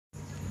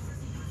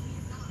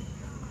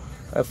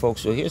Hi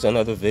folks, so here's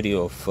another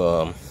video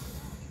of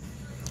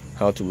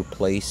how to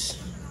replace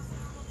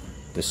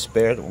the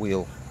spare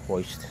wheel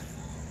hoist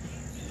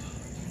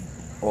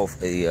of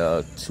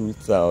a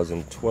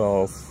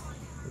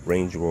 2012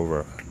 Range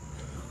Rover.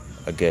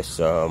 I guess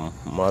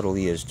model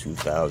year is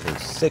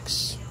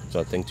 2006, so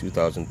I think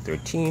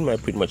 2013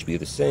 might pretty much be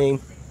the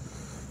same.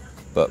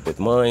 But with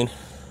mine,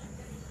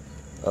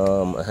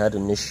 I had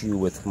an issue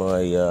with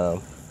my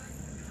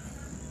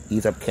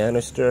EVAP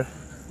canister,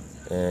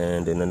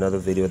 and in another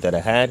video that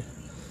I had,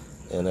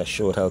 and I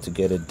showed how to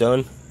get it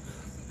done.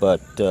 But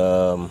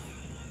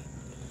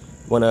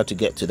when I had to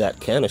get to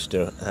that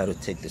canister, I had to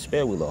take the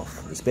spare wheel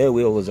off. The spare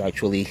wheel was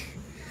actually,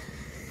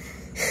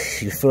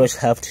 you first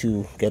have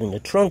to get in the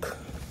trunk.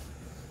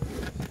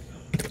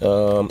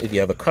 If you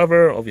have a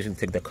cover, obviously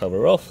take the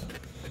cover off.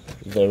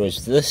 There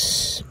is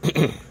this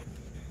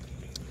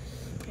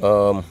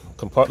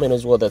compartment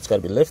as well that's got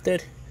to be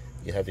lifted.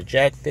 You have your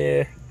jack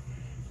there.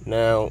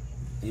 Now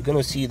you're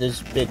gonna see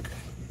this big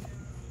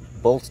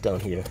bolts down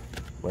here,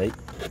 right?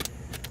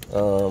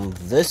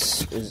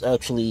 This is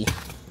actually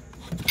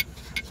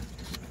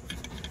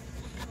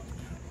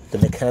the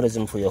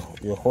mechanism for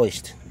your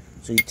hoist.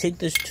 So you take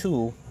this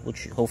tool,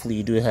 which hopefully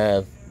you do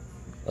have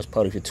as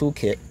part of your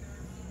toolkit,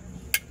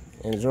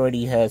 and it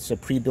already has a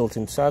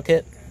pre-built-in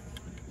socket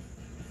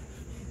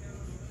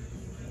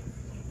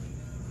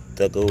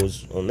that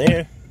goes on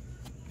there.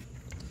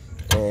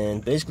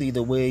 And basically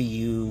the way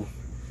you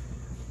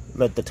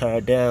let the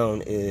tire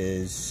down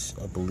is,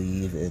 I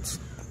believe it's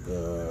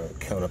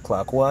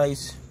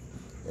counterclockwise,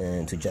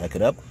 and to jack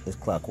it up is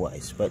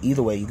clockwise. But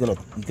either way, you're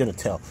gonna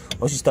tell.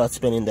 Once you start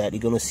spinning that, you're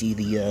gonna see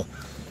the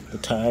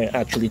tire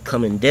actually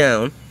coming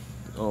down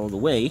all the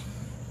way.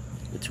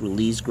 It's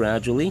released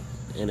gradually,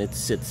 and it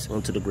sits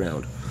onto the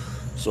ground.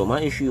 So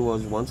my issue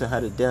was, once I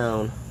had it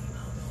down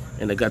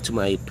and I got to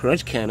my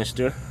purge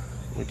canister,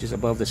 which is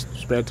above the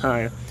spare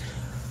tire,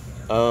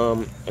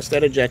 I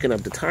started jacking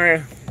up the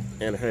tire,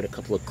 and I heard a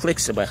couple of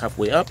clicks about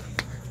halfway up,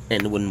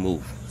 and it wouldn't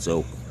move.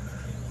 So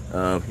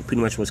it pretty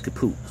much was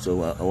kaput.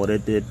 So I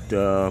ordered it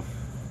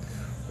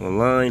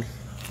online.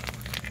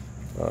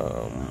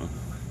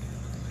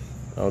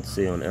 I would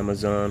say on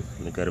Amazon.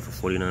 I got it for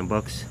 49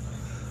 bucks.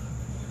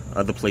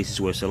 Other places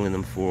were selling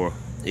them for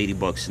 80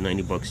 bucks,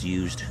 90 bucks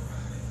used,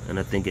 and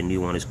I think a new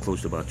one is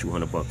close to about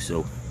 200 bucks.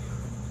 So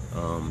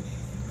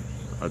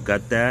I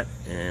got that,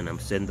 and I'm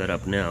setting that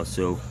up now.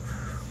 So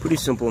pretty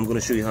simple. I'm going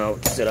to show you how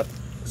it's set up.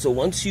 So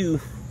once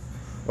you,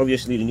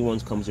 obviously the new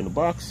ones comes in a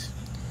box.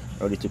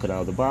 I already took it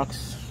out of the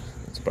box.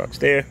 It's a box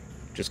there.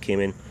 Just came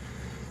in.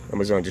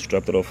 Amazon just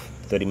dropped it off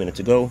 30 minutes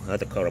ago. I had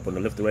the car up on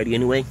the lift already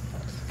anyway.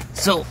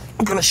 So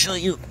I'm gonna show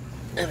you.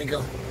 There we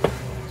go.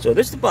 So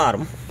this is the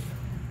bottom.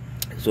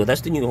 So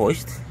that's the new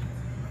hoist.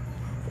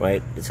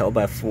 Right? It's held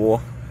by 4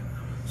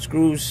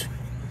 screws,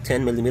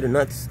 10mm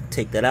nuts.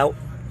 Take that out.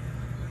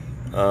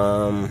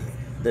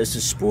 There's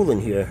a spool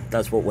in here.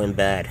 That's what went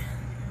bad.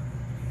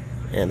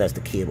 And that's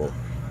the cable.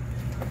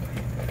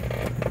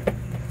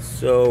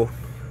 So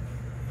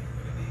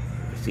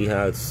see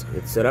how it's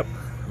set up.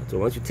 So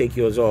once you take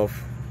yours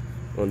off,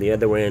 on the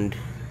other end,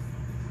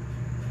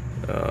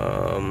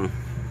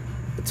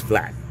 it's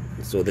flat.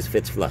 So this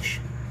fits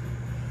flush.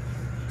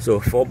 So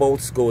 4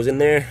 bolts goes in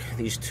there.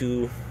 These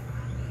 2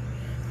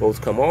 bolts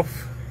come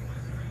off.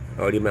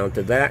 I already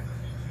mounted that.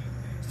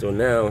 So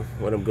now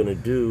what I'm gonna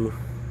do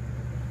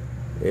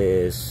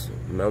is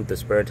mount the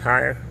spare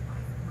tire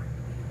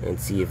and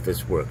see if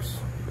this works.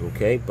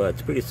 Okay, but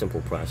it's a pretty simple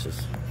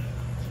process.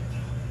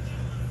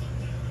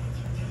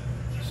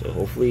 So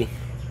hopefully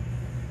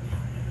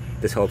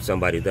this helps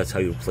somebody. That's how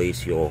you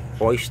replace your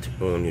hoist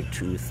on your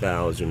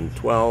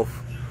 2012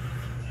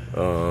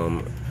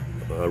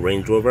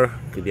 Range Rover.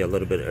 Could be a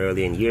little bit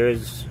early in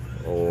years,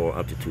 or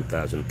up to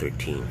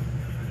 2013.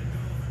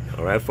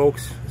 Alright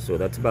folks, so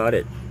that's about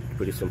it.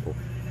 Pretty simple.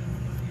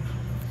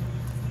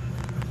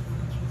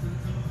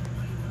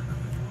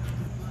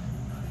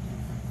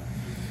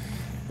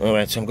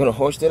 Alright, so I'm gonna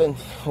hoist it, and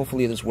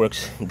hopefully this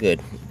works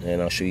good,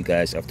 and I'll show you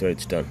guys after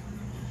it's done.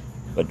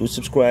 But do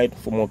subscribe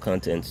for more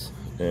contents,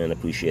 and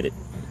appreciate it.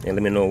 And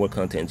let me know what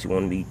contents you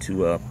want me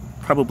to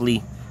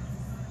probably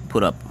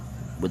put up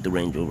with the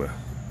Range Rover.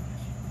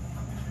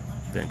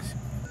 Thanks.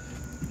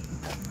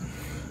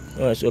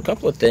 Alright, so a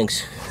couple of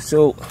things.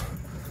 So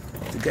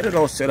to get it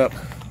all set up,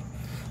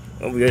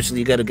 obviously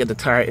you got to get the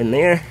tire in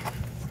there.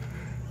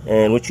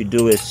 And what you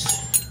do is,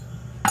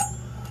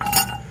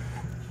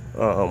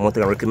 one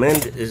thing I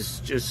recommend is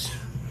just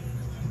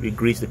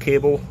re-grease the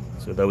cable,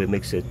 so that way it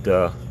makes it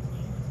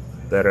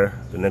better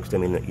the next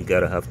time you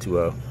gotta have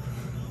to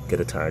get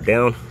the tire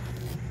down,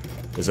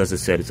 because as I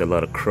said, it's a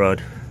lot of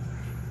crud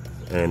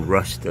and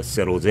rust that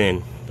settles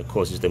in that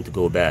causes them to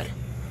go bad.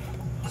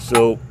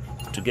 So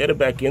to get it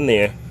back in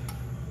there,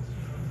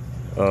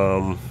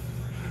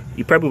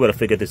 you probably would have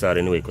figured this out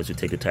anyway, because you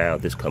take the tire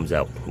out, this comes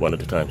out one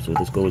at a time. So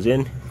this goes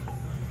in,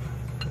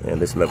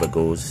 and this lever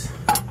goes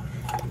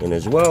in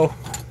as well.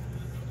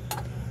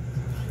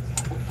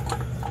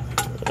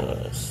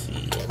 Let's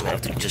see, I'm gonna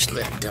have to just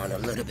let it down a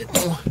little bit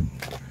more.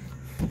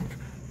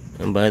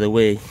 And by the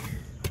way,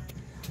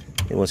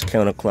 it was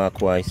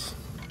counterclockwise.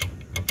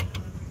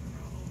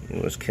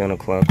 It was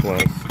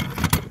counterclockwise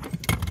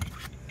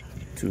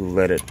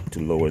to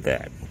lower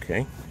that,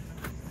 okay?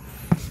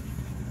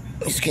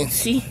 As you can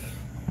see,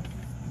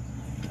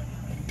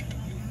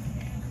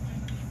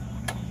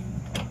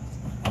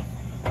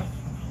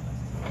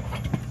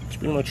 it's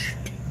pretty much,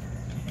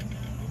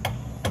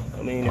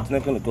 I mean, it's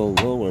not going to go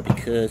lower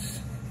because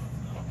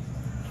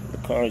the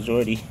car is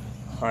already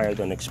higher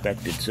than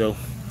expected, so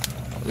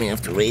I may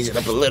have to raise it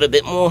up a little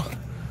bit more.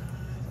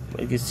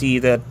 You can see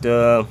that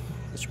the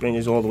spring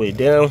is all the way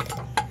down,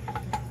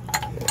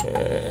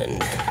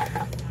 and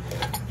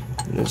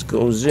this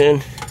goes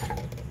in.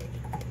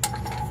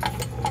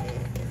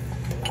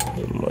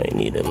 It might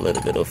need a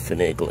little bit of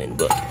finagling,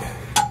 but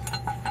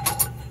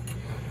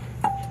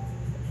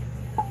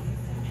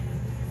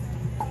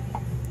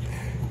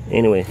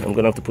anyway, I'm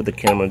gonna have to put the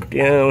camera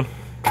down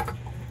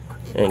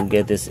and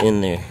get this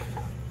in there.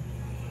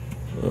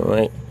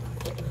 Alright,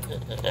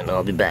 and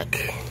I'll be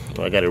back.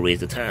 Well, I gotta raise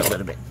the tire a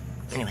little bit.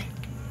 Anyway.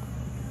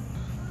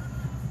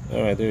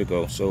 Alright, there you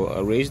go. So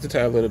I raised the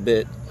tire a little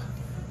bit.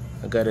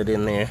 I got it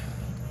in there.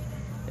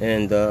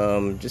 And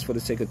just for the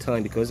sake of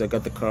time, because I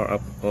got the car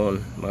up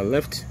on my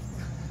left,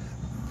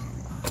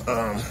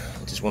 I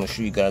just want to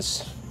show you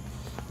guys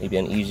maybe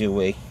an easier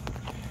way.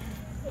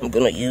 I'm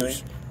gonna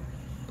use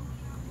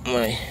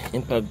my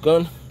impact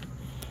gun.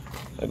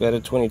 I got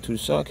a 22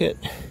 socket.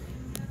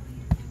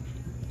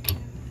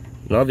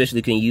 Now obviously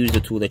you can use the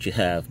tool that you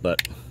have,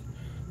 but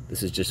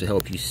this is just to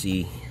help you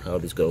see how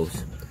this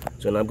goes.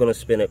 So now I'm going to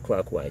spin it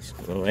clockwise,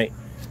 alright?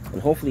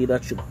 And hopefully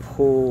that should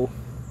pull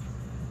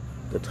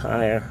the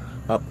tire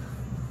up.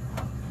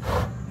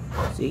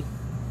 See?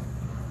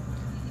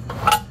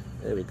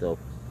 There we go.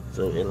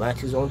 So it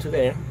latches onto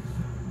there.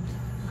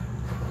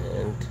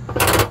 And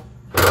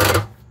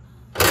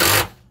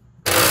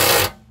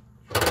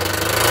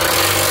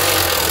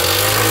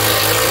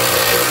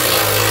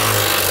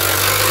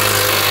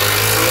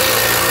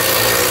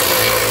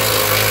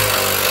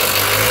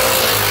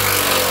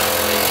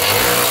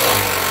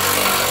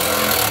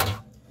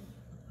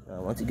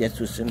once it gets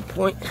to a certain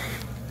point,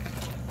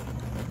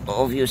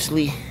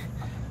 obviously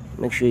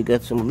make sure you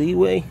got some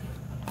leeway.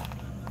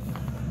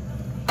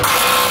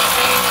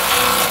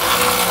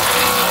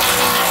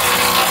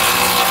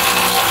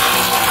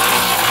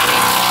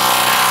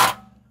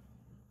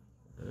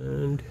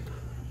 And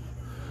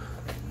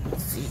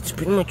let's see, it's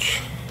pretty much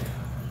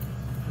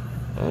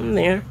on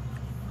there,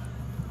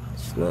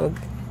 snug.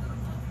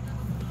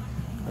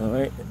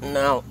 Alright,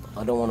 now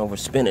I don't want to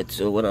overspin it,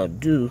 so what I'll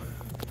do,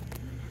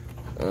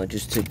 I'll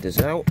just take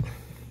this out.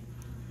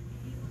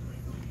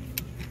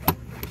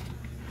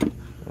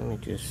 Let me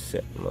just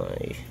set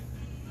my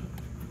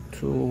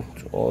tool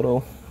to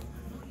auto.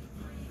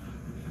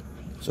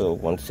 So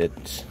once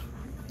it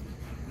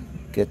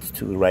gets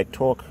to the right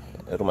torque,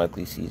 it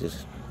automatically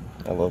seizes.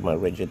 I love my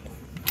rigid,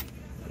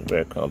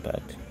 very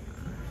compact.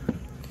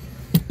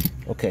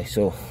 Okay,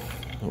 so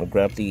I'm gonna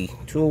grab the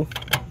tool,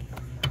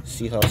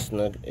 see how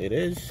snug it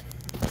is.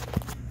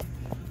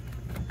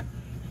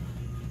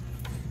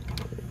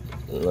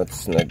 Not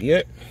snug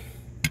yet.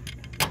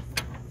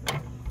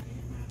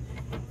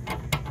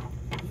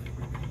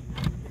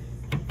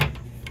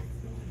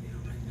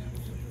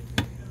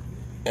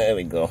 There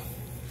we go.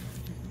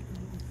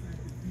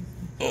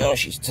 Now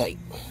she's tight.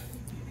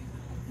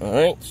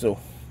 Alright, so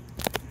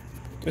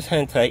just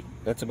hand tight.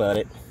 That's about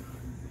it.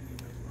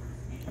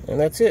 And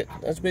that's it.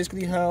 That's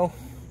basically how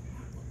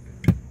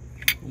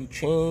you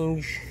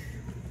change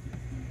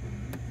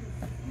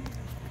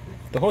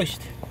the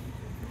hoist.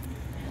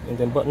 And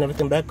then button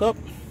everything back up.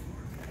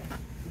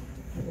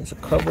 There's a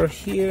cover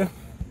here.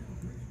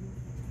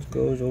 It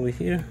goes over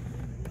here.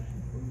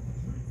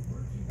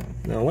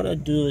 Now what I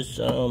do is,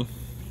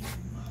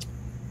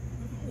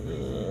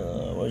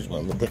 where's my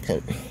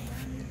lubricant?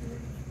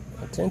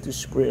 I tend to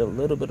spray a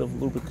little bit of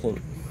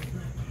lubricant.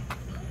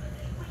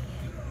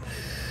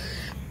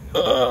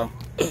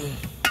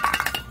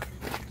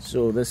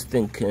 So this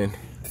thing can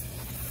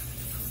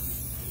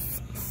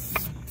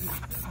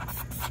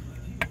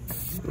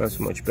that's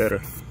much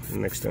better.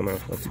 Next time I'll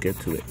have to get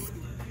to it.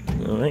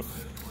 Alright.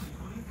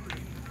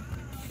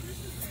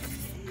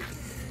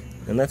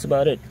 And that's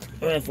about it.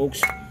 Alright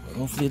folks.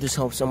 Hopefully this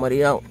helps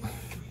somebody out.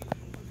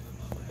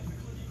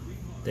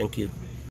 Thank you.